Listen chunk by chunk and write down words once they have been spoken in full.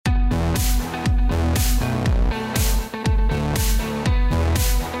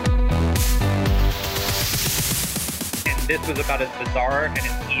This was about as bizarre and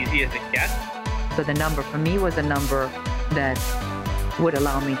as easy as it gets. So the number for me was a number that would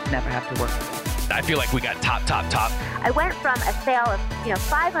allow me to never have to work. I feel like we got top. I went from a sale of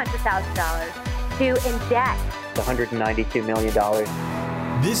 $500,000 to in debt. $192 million.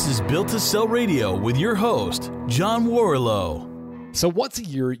 This is Built to Sell Radio with your host, John Warrillow. So once a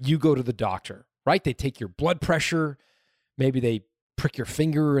year, you go to the doctor, right? They take your blood pressure. Maybe they prick your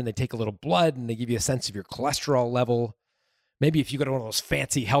finger and they take a little blood and they give you a sense of your cholesterol level. Maybe if you go to one of those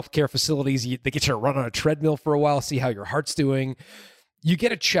fancy healthcare facilities, they get you to run on a treadmill for a while, see how your heart's doing. You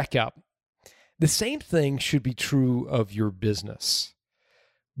get a checkup. The same thing should be true of your business.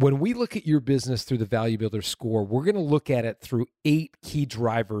 When we look at your business through the Value Builder score, we're going to look at it through 8 key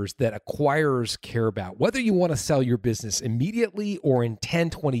drivers that acquirers care about. Whether you want to sell your business immediately or in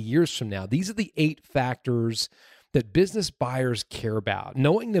 10, 20 years from now, these are the 8 factors that business buyers care about.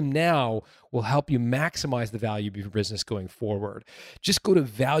 Knowing them now will help you maximize the value of your business going forward. Just go to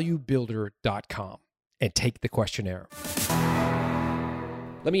valuebuilder.com and take the questionnaire.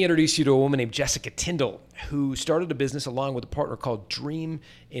 Let me introduce you to a woman named Jessica Tyndall, who started a business along with a partner called Dream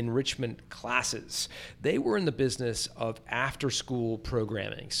Enrichment Classes. They were in the business of after-school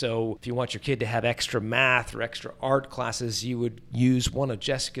programming. So if you want your kid to have extra math or extra art classes, you would use one of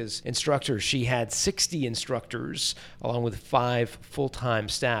Jessica's instructors. She had 60 instructors along with 5 full-time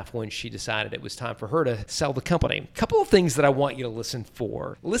staff when she decided it was time for her to sell the company. A couple of things that I want you to listen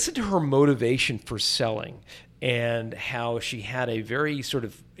for. Listen to her motivation for selling, and how she had a very sort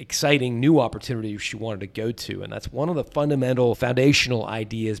of exciting new opportunity she wanted to go to. And that's one of the fundamental foundational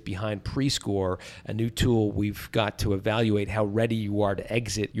ideas behind Prescore, a new tool we've got to evaluate how ready you are to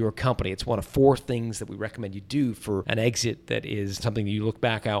exit your company. It's one of 4 things that we recommend you do for an exit that is something that you look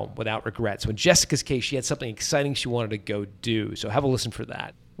back on without regret. So in Jessica's case, she had something exciting she wanted to go do. So have a listen for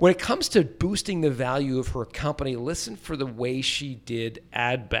that. When it comes to boosting the value of her company, listen for the way she did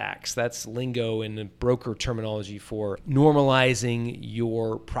add backs. That's lingo in the broker terminology for normalizing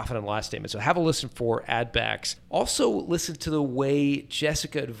your profit and loss statement. So have a listen for add backs. Also listen to the way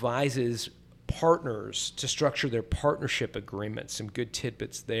Jessica advises partners to structure their partnership agreements. Some good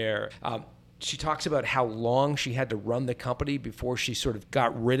tidbits there. She talks about how long she had to run the company before she sort of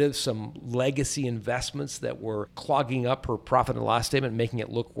got rid of some legacy investments that were clogging up her profit and loss statement, making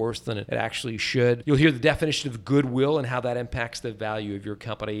it look worse than it actually should. You'll hear the definition of goodwill and how that impacts the value of your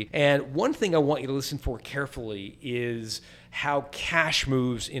company. And one thing I want you to listen for carefully is how cash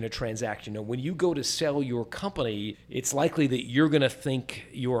moves in a transaction. Now, when you go to sell your company, it's likely that you're going to think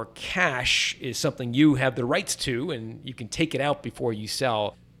your cash is something you have the rights to and you can take it out before you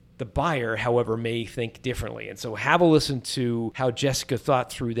sell. The buyer, however, may think differently. And so have a listen to how Jessica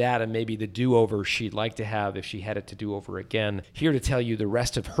thought through that and maybe the do-over she'd like to have if she had it to do over again. Here to tell you the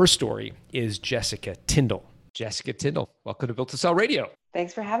rest of her story is Jessica Tyndall. Jessica Tyndall, welcome to Built to Sell Radio.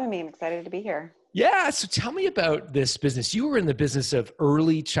 Thanks for having me. I'm excited to be here. Yeah, so tell me about this business. You were in the business of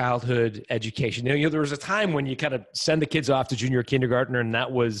early childhood education. You know, there was a time when you kind of send the kids off to junior kindergarten and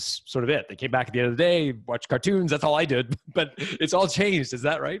that was sort of it. They came back at the end of the day, watched cartoons. That's all I did. But it's all changed. Is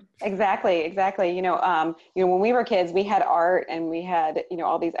that right? Exactly. When we were kids, we had art and we had,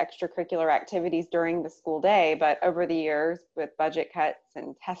 all these extracurricular activities during the school day. But over the years, with budget cuts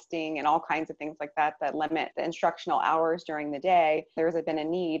and testing and all kinds of things like that limit the instructional hours during the day, there's been a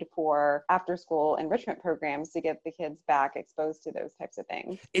need for after-school enrichment programs to get the kids back exposed to those types of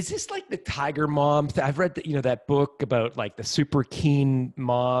things. Is this like the Tiger Mom? I've read that book about like the super keen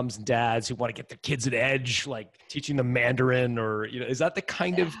moms and dads who want to get their kids at edge, like teaching them Mandarin, or is that the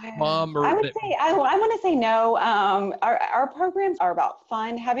kind of mom? Or I would say I want to say no. Our programs are about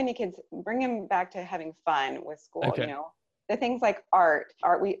fun, having the kids, bring them back to having fun with school. Okay. The things like art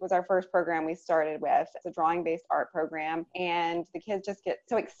was our first program we started with. It's a drawing-based art program, and the kids just get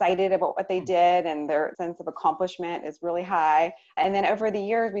so excited about what they did, and their sense of accomplishment is really high. And then over the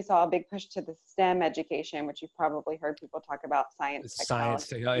years, we saw a big push to the STEM education, which you've probably heard people talk about: science,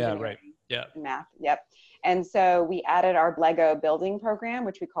 technology, right, yeah, math, yep. And so we added our Lego building program,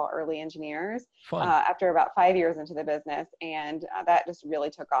 which we call Early Engineers, after about 5 years into the business. And that just really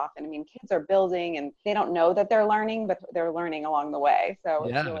took off. And kids are building and they don't know that they're learning, but they're learning along the way. So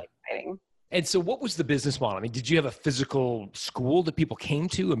it's really exciting. And so what was the business model? Did you have a physical school that people came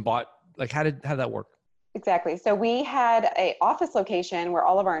to and bought? Like, how did that work? Exactly. So we had an office location where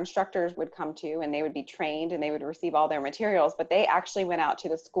all of our instructors would come to, and they would be trained and they would receive all their materials, but they actually went out to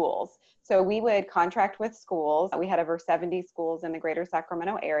the schools. So we would contract with schools. We had over 70 schools in the greater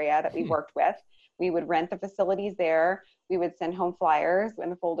Sacramento area that we worked with. We would rent the facilities there. we would send home flyers in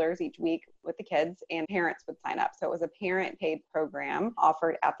the folders each week with the kids, and parents would sign up. So it was a parent paid program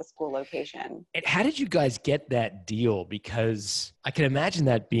offered at the school location. And how did you guys get that deal? Because I can imagine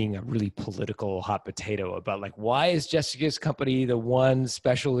that being a really political hot potato about like, why is Jessica's company the one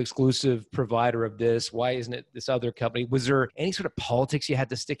special exclusive provider of this? Why isn't it this other company? Was there any sort of politics you had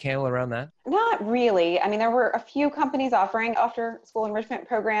to stick handle around that? Not really. I mean, there were a few companies offering after school enrichment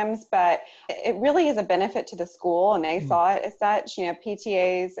programs, but it really is a benefit to the school, and they saw it as such. You know,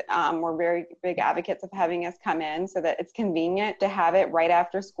 PTAs were very big advocates of having us come in so that it's convenient to have it right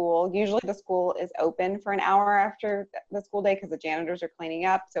after school. Usually the school is open for an hour after the school day because the janitors are cleaning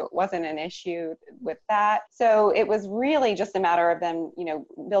up, so it wasn't an issue with that. So it was really just a matter of them, you know,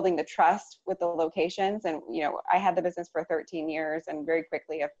 building the trust with the locations. And, you know, I had the business for 13 years, and very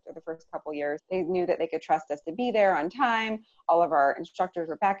quickly after the first couple years, they knew that they could trust us to be there on time. All of our instructors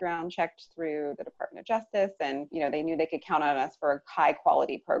were background checked through the Department of Justice, and, you know, they knew they could count on us for a high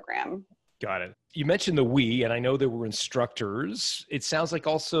quality program. Got it. You mentioned the we, and I know there were instructors. It sounds like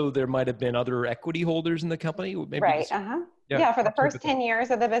also there might have been other equity holders in the company. Maybe right. Yeah, for the first 10 years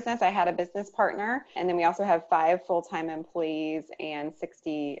of the business, I had a business partner. And then we also have 5 full-time employees and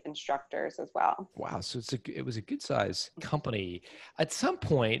 60 instructors as well. Wow. So it was a good size company. At some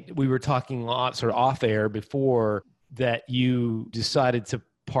point, we were talking sort of off air before that you decided to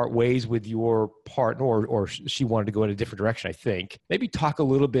part ways with your partner, or she wanted to go in a different direction, I think. Maybe talk a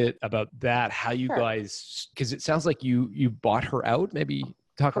little bit about that, how you guys, because it sounds like you bought her out. Maybe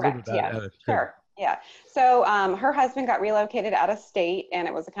talk Correct. a little bit about that. Sure. Yeah. So her husband got relocated out of state, and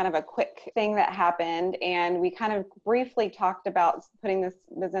it was a kind of a quick thing that happened. And we kind of briefly talked about putting this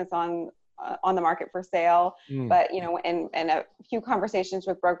business on the market for sale. But, you know, in a few conversations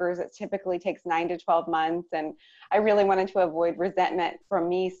with brokers, it typically takes 9 to 12 months. And I really wanted to avoid resentment from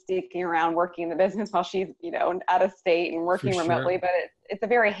me sticking around working the business while she's, you know, out of state and working remotely. But it's a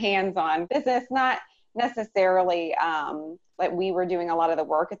very hands-on business, not necessarily like we were doing a lot of the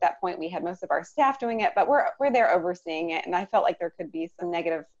work at that point. We had most of our staff doing it, but we're there overseeing it. And I felt like there could be some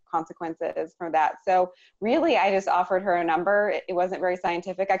negative consequences from that. So really, I just offered her a number. It wasn't very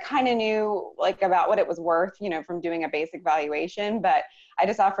scientific. I kind of knew like about what it was worth, you know, from doing a basic valuation, but I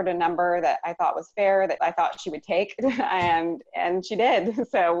just offered a number that I thought was fair, that I thought she would take, and she did.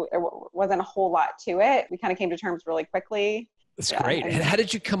 So there wasn't a whole lot to it. We kind of came to terms really quickly. That's great. And how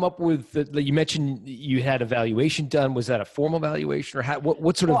did you come up with you mentioned you had a valuation done. Was that a formal valuation, or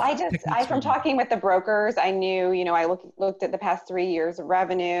what sort of? Well, from talking with the brokers, I knew, you know, I looked at the past 3 years of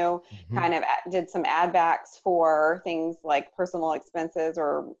revenue, kind of did some add backs for things like personal expenses,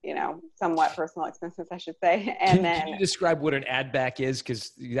 or, you know, somewhat personal expenses, I should say. And can you describe what an add back is?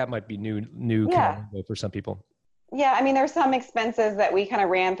 Because that might be new for some people. Yeah. I mean, there's some expenses that we kind of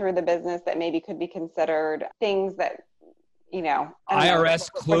ran through the business that maybe could be considered things that, you know,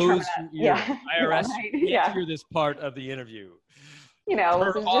 IRS closed. IRS can't hear this part of the interview. You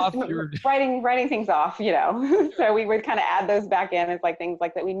know, just writing things off, you know. So we would kind of add those back in as like things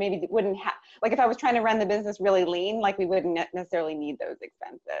like that we maybe wouldn't have. Like if I was trying to run the business really lean, like we wouldn't necessarily need those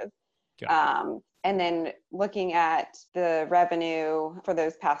expenses. And then looking at the revenue for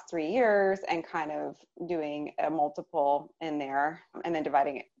those past 3 years and kind of doing a multiple in there, and then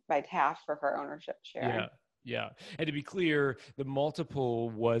dividing it by half for her ownership share. Yeah. And to be clear, the multiple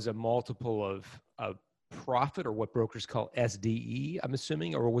was a multiple of profit, or what brokers call SDE, I'm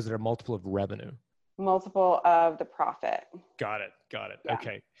assuming, or was it a multiple of revenue? Multiple of the profit. Got it. Yeah.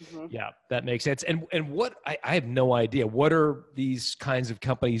 Okay. Yeah, that makes sense. And what, I have no idea, what are these kinds of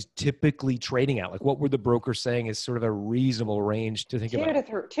companies typically trading at? Like what were the brokers saying is sort of a reasonable range to think about?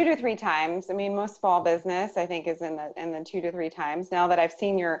 2 to 3 times. I mean, most small business, I think, is in the 2 to 3 times. Now that I've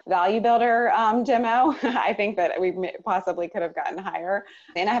seen your Value Builder demo, I think that we possibly could have gotten higher.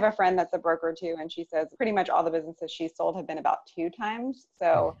 And I have a friend that's a broker too, and she says pretty much all the businesses she sold have been about 2 times.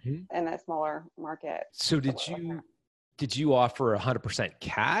 So in a smaller market. So did you offer 100%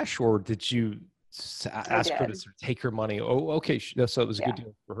 cash, or did you ask her to sort of take her money? Oh, okay. So it was a good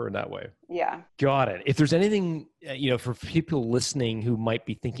deal for her in that way. Yeah. Got it. If there's anything, you know, for people listening who might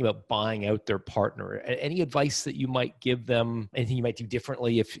be thinking about buying out their partner, any advice that you might give them, anything you might do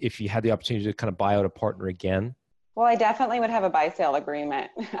differently if you had the opportunity to kind of buy out a partner again? Well, I definitely would have a buy-sale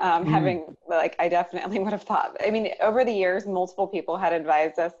agreement. I definitely would have thought, I mean, over the years, multiple people had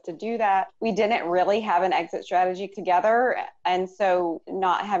advised us to do that. We didn't really have an exit strategy together. And so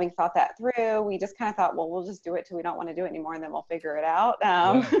not having thought that through, we just kind of thought, well, we'll just do it till we don't want to do it anymore, and then we'll figure it out,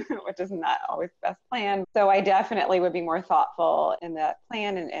 which is not always the best plan. So I definitely would be more thoughtful in that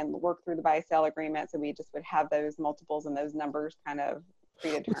plan and work through the buy-sale agreement. So we just would have those multiples and those numbers kind of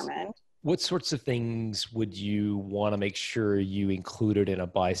predetermined. What sorts of things would you want to make sure you included in a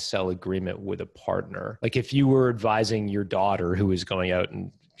buy-sell agreement with a partner? Like if you were advising your daughter who is going out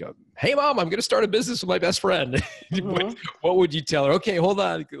and go, hey, Mom, I'm going to start a business with my best friend. What would you tell her? Okay, hold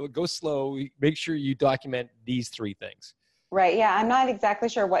on, go slow. Make sure you document these 3 things. Right. Yeah. I'm not exactly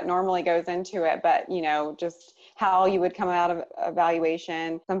sure what normally goes into it, but, just how you would come out of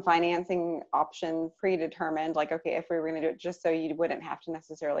evaluation, some financing options predetermined, like, okay, if we were going to do it just so you wouldn't have to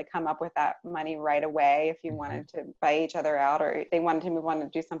necessarily come up with that money right away if you wanted to buy each other out, or if they wanted to move on to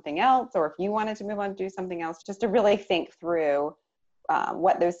do something else, or if you wanted to move on to do something else, just to really think through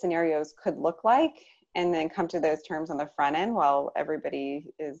what those scenarios could look like, and then come to those terms on the front end while everybody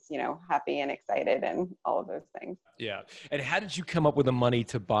is, happy and excited and all of those things. Yeah. And how did you come up with the money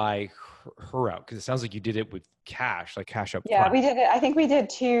to buy her out? Because it sounds like you did it with cash, like cash up front. Yeah, we did it. I think we did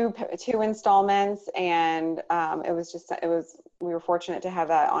two installments, and we were fortunate to have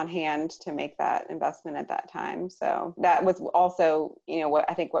that on hand to make that investment at that time. So that was also,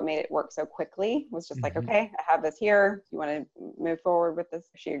 what made it work so quickly was just like, okay, I have this here. You want to move forward with this?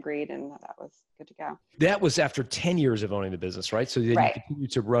 She agreed, and that was good to go. That was after 10 years of owning the business, right? So then you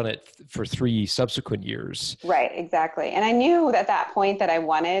continued to run it for 3 subsequent years. Right, exactly. And I knew at that point that I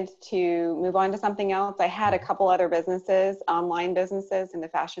wanted to move on to something else. I had a couple other businesses, online businesses in the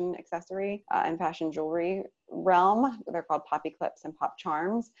fashion accessory and fashion jewelry realm. They're called Poppy Clips and Pop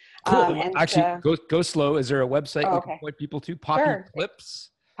Charms. Cool. Actually, go slow. Is there a website you can point people to? Poppy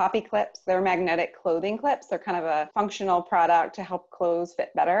Clips? Poppy Clips. They're magnetic clothing clips. They're kind of a functional product to help clothes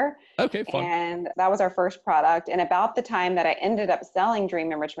fit better. Okay, fun. And that was our first product. And about the time that I ended up selling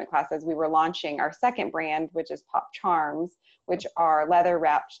Dream Enrichment Classes, we were launching our second brand, which is Pop Charms, which are leather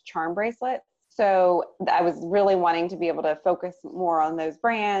wrapped charm bracelets. So I was really wanting to be able to focus more on those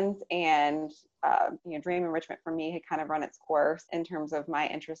brands, and Dream Enrichment for me had kind of run its course in terms of my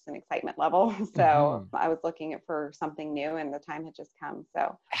interest and excitement level. So I was looking for something new, and the time had just come.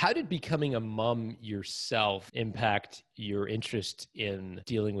 So how did becoming a mom yourself impact your interest in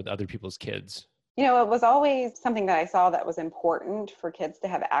dealing with other people's kids? It was always something that I saw that was important for kids to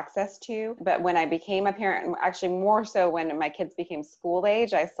have access to. But when I became a parent, and actually more so when my kids became school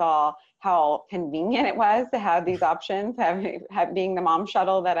age, I saw how convenient it was to have these options, being the mom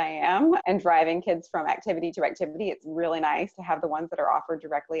shuttle that I am and driving kids from activity to activity. It's really nice to have the ones that are offered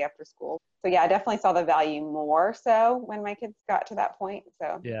directly after school. So yeah, I definitely saw the value more so when my kids got to that point.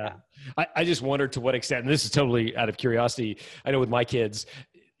 So yeah. I just wondered to what extent, and this is totally out of curiosity, I know with my kids,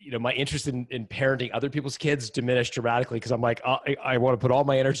 my interest in parenting other people's kids diminished dramatically because I'm like, I want to put all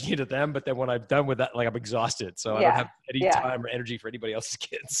my energy into them. But then when I'm done with that, like I'm exhausted. So I don't have any time or energy for anybody else's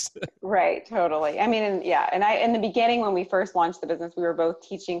kids. Right. Totally. I mean, and I, in the beginning, when we first launched the business, we were both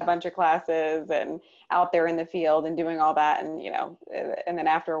teaching a bunch of classes and out there in the field and doing all that. And, and then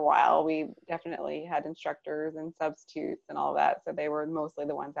after a while, we definitely had instructors and substitutes and all that. So they were mostly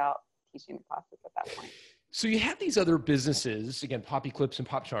the ones out teaching the classes at that point. So you have these other businesses, again, Poppy Clips and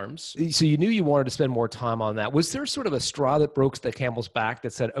Pop Charms. So you knew you wanted to spend more time on that. Was there sort of a straw that broke the camel's back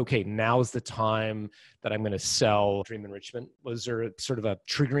that said, okay, now's the time that I'm going to sell Dream Enrichment? Was there sort of a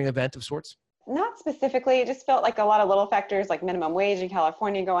triggering event of sorts? Not specifically. It just felt like a lot of little factors, like minimum wage in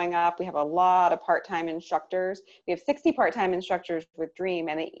California going up. We have a lot of part-time instructors. We have 60 part-time instructors with Dream,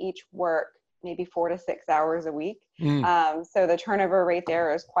 and they each work maybe 4 to 6 hours a week. So the turnover rate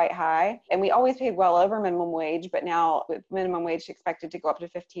there is quite high. And we always paid well over minimum wage, but now with minimum wage expected to go up to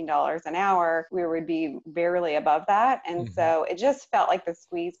 $15 an hour, we would be barely above that. And so it just felt like the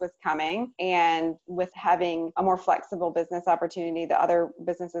squeeze was coming. And with having a more flexible business opportunity, the other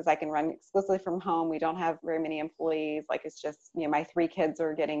businesses I can run exclusively from home. We don't have very many employees. Like it's just, my 3 kids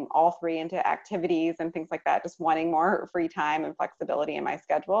are getting all 3 into activities and things like that. Just wanting more free time and flexibility in my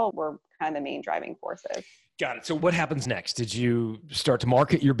schedule were kind of the main driving forces. Got it. So what happens next? Did you start to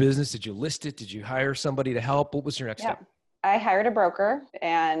market your business? Did you list it? Did you hire somebody to help? What was your next step? I hired a broker,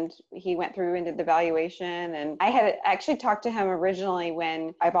 and he went through and did the valuation. And I had actually talked to him originally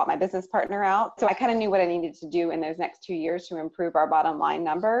when I bought my business partner out. So I kind of knew what I needed to do in those next 2 years to improve our bottom line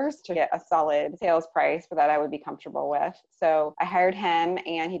numbers to get a solid sales price for that I would be comfortable with. So I hired him,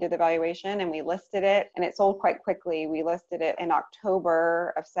 and he did the valuation, and we listed it, and it sold quite quickly. We listed it in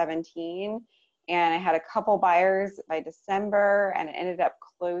October of 17. And I had a couple buyers by December, and it ended up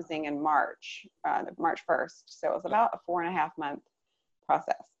closing in March 1st. So it was about a 4.5 month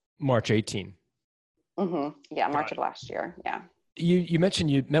process. March 18. Yeah, March of last year. Yeah. You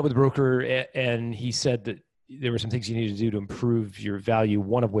mentioned you met with a broker, and he said that there were some things you needed to do to improve your value.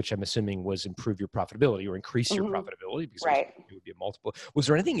 One of which I'm assuming was improve your profitability or increase your profitability, because it would be a multiple. Was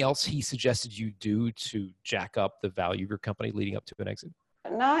there anything else he suggested you do to jack up the value of your company leading up to an exit?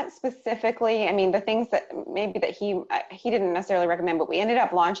 Not specifically. I mean, the things that maybe that he didn't necessarily recommend, but we ended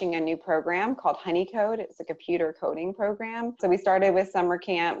up launching a new program called Honeycode. It's a computer coding program. So we started with summer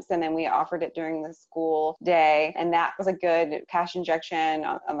camps, and then we offered it during the school day. And that was a good cash injection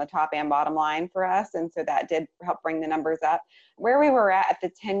on the top and bottom line for us. And so that did help bring the numbers up. Where we were at the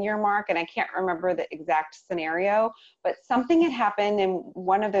 10-year mark, and I can't remember the exact scenario, but something had happened in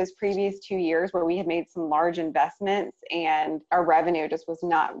one of those previous 2 years where we had made some large investments and our revenue just was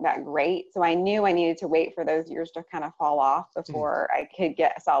not that great. So I knew I needed to wait for those years to kind of fall off before I could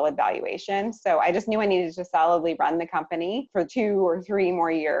get a solid valuation. So I just knew I needed to solidly run the company for 2 or 3 more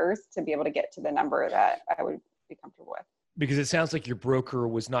years to be able to get to the number that I would be comfortable with. Because it sounds like your broker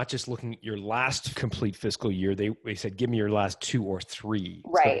was not just looking at your last complete fiscal year. They said, give me your last 2 or 3.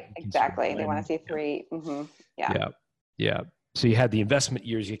 Right, exactly. They want to see 3. Mm-hmm. Yeah. So you had the investment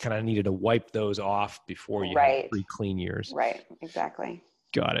years. You kind of needed to wipe those off before you had 3 clean years. Right, exactly.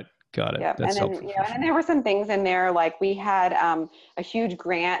 Got it. Yep. That's and then, and there were some things in there, like we had a huge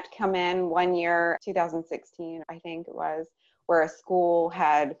grant come in one year, 2016, I think it was, where a school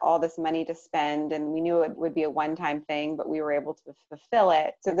had all this money to spend and we knew it would be a one-time thing, but we were able to fulfill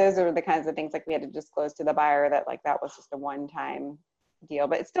it. So those are the kinds of things like we had to disclose to the buyer that like that was just a one-time deal,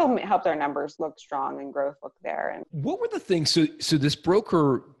 but it still helped our numbers look strong and growth look there. And what were the things? So this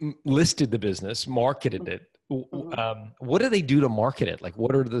broker listed the business, marketed it. What do they do to market it? Like,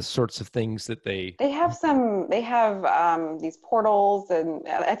 what are the sorts of things that they have these portals, and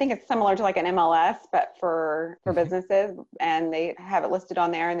I think it's similar to like an MLS, but for businesses, and they have it listed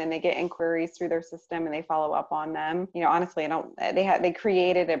on there, and then they get inquiries through their system and they follow up on them. You know, honestly, they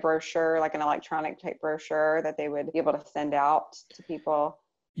created a brochure, like an electronic type brochure that they would be able to send out to people.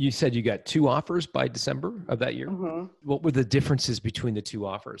 You said you got 2 offers by December of that year. Mm-hmm. What were the differences between the 2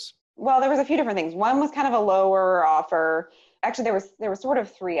 offers? Well, there was a few different things. One was kind of a lower offer. Actually, there was sort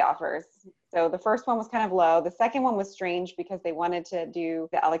of 3 offers. So the first one was kind of low. The second one was strange because they wanted to do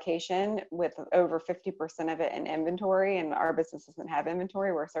the allocation with over 50% of it in inventory, and our business doesn't have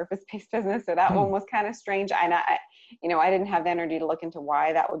inventory. We're a service-based business, so that one was kind of strange. I didn't have the energy to look into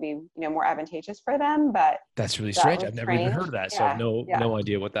why that would be, more advantageous for them. But that's really strange. I've never even heard of that, so I have no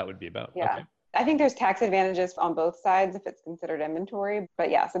idea what that would be about. Yeah. Okay. I think there's tax advantages on both sides if it's considered inventory.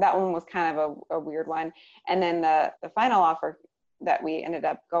 But yeah, so that one was kind of a weird one. And then the final offer that we ended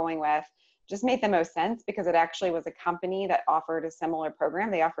up going with just made the most sense because it actually was a company that offered a similar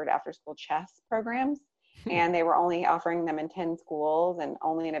program. They offered after-school chess programs, and they were only offering them in 10 schools and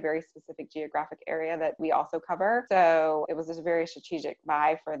only in a very specific geographic area that we also cover. So it was just a very strategic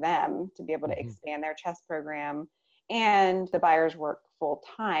buy for them to be able to expand their chess program. And the buyers work full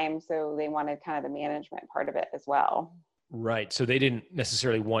time, so they wanted kind of the management part of it as well. Right. So they didn't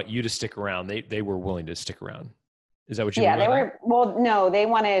necessarily want you to stick around. They were willing to stick around. Is that what you mean? Yeah, they were. Well, no, they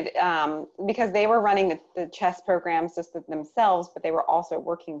wanted, because they were running the chess programs just themselves, but they were also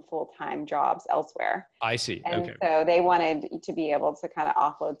working full-time jobs elsewhere. I see. And okay. So they wanted to be able to kind of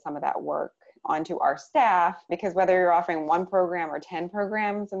offload some of that work onto our staff, because whether you're offering 1 program or 10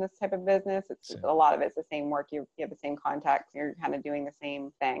 programs in this type of business, a lot of it's the same work. You have the same contacts. You're kind of doing the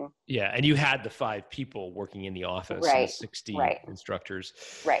same thing. Yeah. And you had the 5 people working in the office, right. And 60 instructors.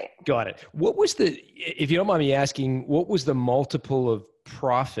 Right. Got it. What was if you don't mind me asking, what was the multiple of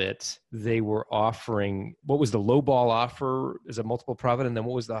profit they were offering? What was the low ball offer as a multiple profit? And then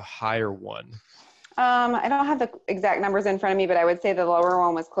what was the higher one? I don't have the exact numbers in front of me, but I would say the lower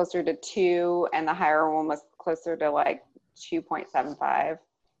one was closer to 2 and the higher one was closer to like 2.75.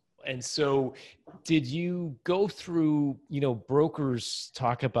 And so did you go through, brokers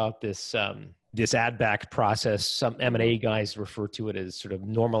talk about this add back process. Some M&A guys refer to it as sort of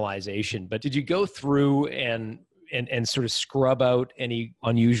normalization, but did you go through and sort of scrub out any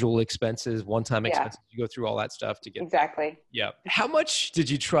unusual expenses, one-time expenses? You go through all that stuff to get exactly. Yeah. How much did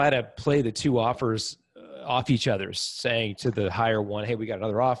you try to play the 2 offers off each other, saying to the higher one, "Hey, we got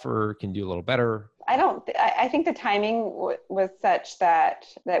another offer. Can do a little better"? I think the timing was such that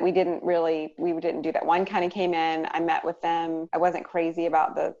we didn't do that. One kind of came in, I met with them. I wasn't crazy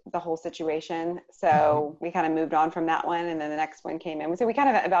about the whole situation. So we kind of moved on from that one. And then the next one came in. So we kind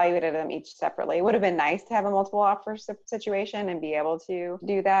of evaluated them each separately. It would have been nice to have a multiple offer situation and be able to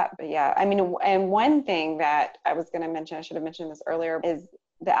do that. But yeah, I mean, and one thing that I was going to mention, I should have mentioned this earlier, is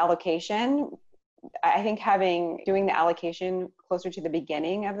the allocation. I think doing the allocation closer to the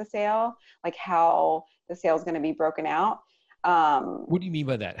beginning of the sale, like how the sale is going to be broken out. What do you mean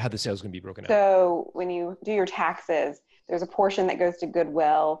by that? How the sale is going to be broken out? So when you do your taxes, there's a portion that goes to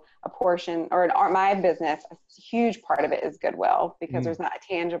goodwill, a portion, or my business, a huge part of it is goodwill because there's not a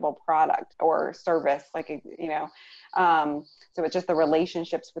tangible product or service, so it's just the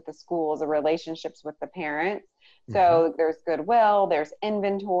relationships with the schools, the relationships with the parents. So there's goodwill, there's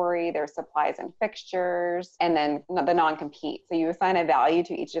inventory, there's supplies and fixtures, and then the non-compete. So you assign a value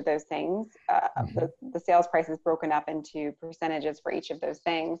to each of those things. The sales price is broken up into percentages for each of those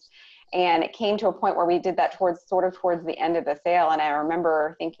things. And it came to a point where we did that towards the end of the sale. And I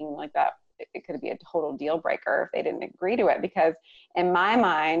remember thinking like that it could be a total deal breaker if they didn't agree to it, because in my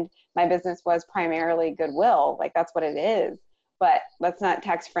mind, my business was primarily goodwill. Like that's what it is. But that's not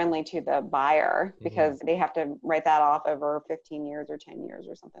tax friendly to the buyer because they have to write that off over 15 years or 10 years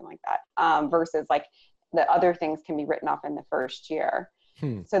or something like that. Versus like the other things can be written off in the first year.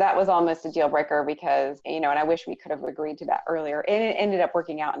 So that was almost a deal breaker because, and I wish we could have agreed to that earlier. It ended up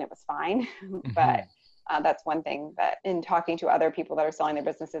working out and it was fine. But that's one thing that in talking to other people that are selling their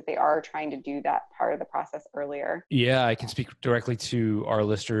businesses, they are trying to do that part of the process earlier. Yeah, I can speak directly to our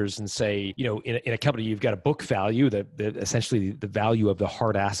listeners and say, in a company, you've got a book value, that essentially the value of the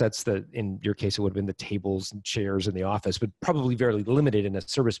hard assets that in your case, it would have been the tables and chairs in the office, but probably very limited in a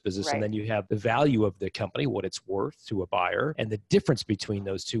service business. Right. And then you have the value of the company, what it's worth to a buyer. And the difference between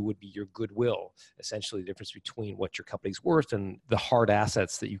those two would be your goodwill, essentially the difference between what your company's worth and the hard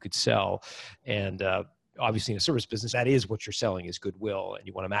assets that you could sell. And, obviously in a service business, that is what you're selling is goodwill, and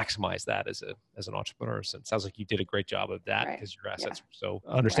you want to maximize that as an entrepreneur. So it sounds like you did a great job of that because your assets were so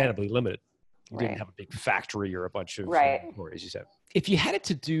understandably limited. You didn't have a big factory or a bunch of inventory, as you said. If you had it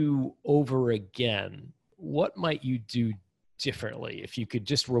to do over again, what might you do differently? If you could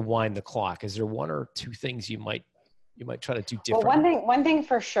just rewind the clock, is there one or two things you might try to do differently? Well, one thing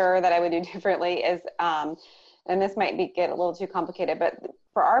for sure that I would do differently is, and this might get a little too complicated, but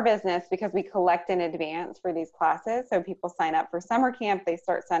for our business, because we collect in advance for these classes, so people sign up for summer camp, they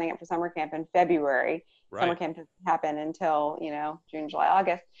start signing up for summer camp in February. Right. Summer camp doesn't happen until, June, July,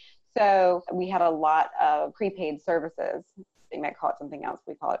 August. So we had a lot of prepaid services. They might call it something else.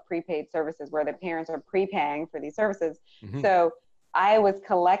 We call it prepaid services, where the parents are prepaying for these services. So I was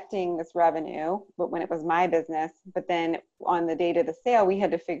collecting this revenue, but when it was my business, but then on the date of the sale, we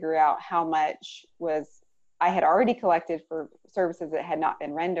had to figure out how much I had already collected for services that had not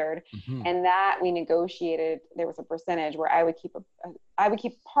been rendered. And that we negotiated, there was a percentage where I would keep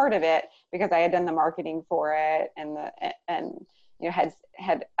part of it because I had done the marketing for it and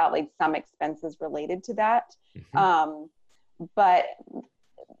had outlaid some expenses related to that. But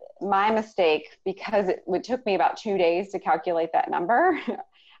my mistake, because it took me about 2 days to calculate that number,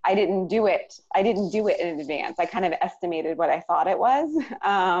 I didn't do it in advance. I kind of estimated what I thought it was.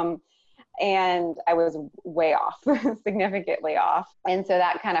 And I was way off, significantly off. And so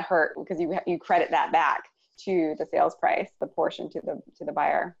that kind of hurt because you credit that back to the sales price, the portion to the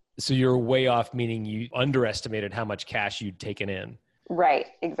buyer. So you're way off, meaning you underestimated how much cash you'd taken in. Right.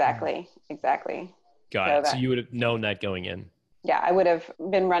 Exactly. Got it. So you would have known that going in. Yeah, I would have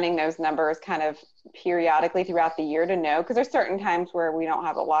been running those numbers kind of periodically throughout the year to know, because there's certain times where we don't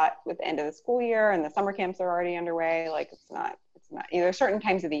have a lot with the end of the school year and the summer camps are already underway. Like it's not, there's certain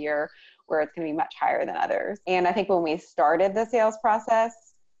times of the year where it's going to be much higher than others. And I think when we started the sales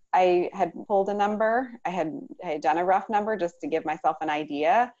process, I had pulled a number. I had done a rough number just to give myself an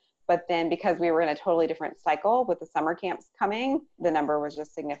idea. But then because we were in a totally different cycle with the summer camps coming, the number was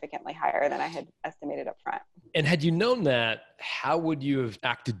just significantly higher than I had estimated up front. And had you known that, how would you have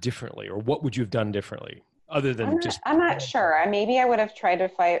acted differently, or what would you have done differently? Other than I'm not sure. Maybe I would have tried to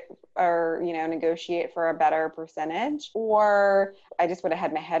fight or, negotiate for a better percentage, or I just would have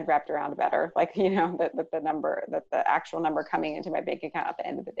had my head wrapped around better. Like, that the actual number coming into my bank account at the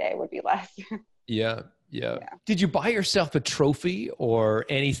end of the day would be less. Yeah. Did you buy yourself a trophy or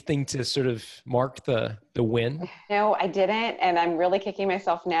anything to sort of mark the win? No, I didn't. And I'm really kicking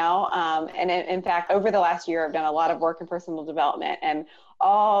myself now. And in fact, over the last year, I've done a lot of work in personal development and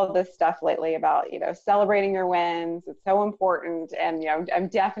all this stuff lately about, celebrating your wins. It's so important. And, I'm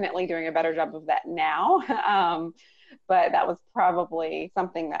definitely doing a better job of that now. But that was probably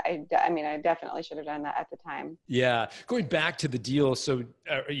something that I definitely should have done that at the time. Yeah. Going back to the deal. So,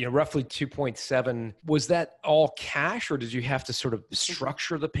 roughly 2.7, was that all cash, or did you have to sort of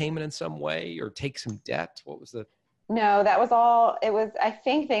structure the payment in some way or take some debt? What was the... No, that was all. It was, I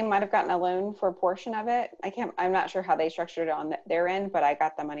think they might've gotten a loan for a portion of it. I'm not sure how they structured it on their end, but I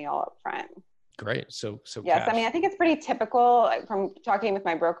got the money all up front. Great. So yes, cash. I think it's pretty typical from talking with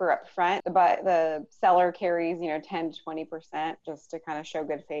my broker up front, but the seller carries, 10 to 20% just to kind of show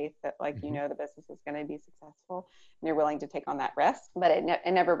good faith that the business is going to be successful and they're willing to take on that risk. But it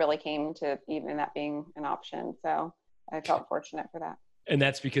never really came to even that being an option. So I felt fortunate for that. And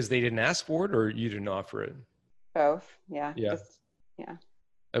that's because they didn't ask for it, or you didn't offer it? Both. Yeah. Yeah. Yeah.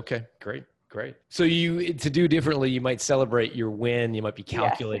 Okay, great. So to do differently, you might celebrate your win. You might be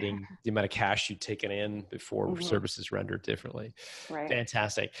calculating the amount of cash you've taken in before services rendered differently. Right.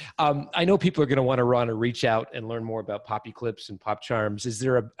 Fantastic. I know people are going to want to reach out and learn more about Poppy Clips and Pop Charms. Is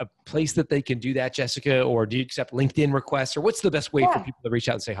there a place that they can do that, Jessica, or do you accept LinkedIn requests, or what's the best way for people to reach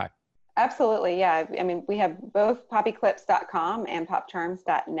out and say hi? Absolutely. Yeah. I mean, we have both poppyclips.com and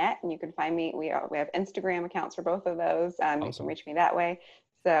popcharms.net, and you can find me. We have Instagram accounts for both of those. Awesome. You can reach me that way.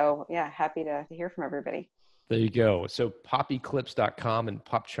 So yeah, happy to hear from everybody. There you go. So poppyclips.com and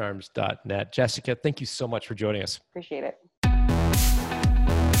popcharms.net. Jessica, thank you so much for joining us. Appreciate it.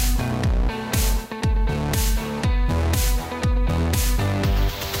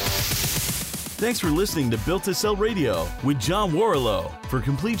 Thanks for listening to Built to Sell Radio with John Warrillow. For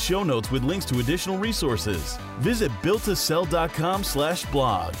complete show notes with links to additional resources, visit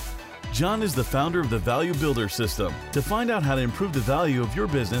builttosell.com/blog. John is the founder of the Value Builder System. To find out how to improve the value of your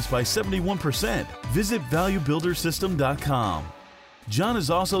business by 71%, visit valuebuildersystem.com. John is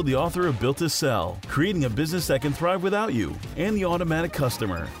also the author of Built to Sell, Creating a Business That Can Thrive Without You, and The Automatic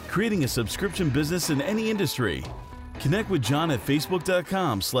Customer, Creating a Subscription Business in Any Industry. Connect with John at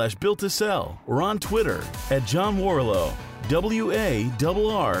facebook.com/built-to-sell or on Twitter at John Warrillow,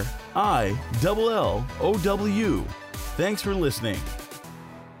 WARRILLOW. Thanks for listening.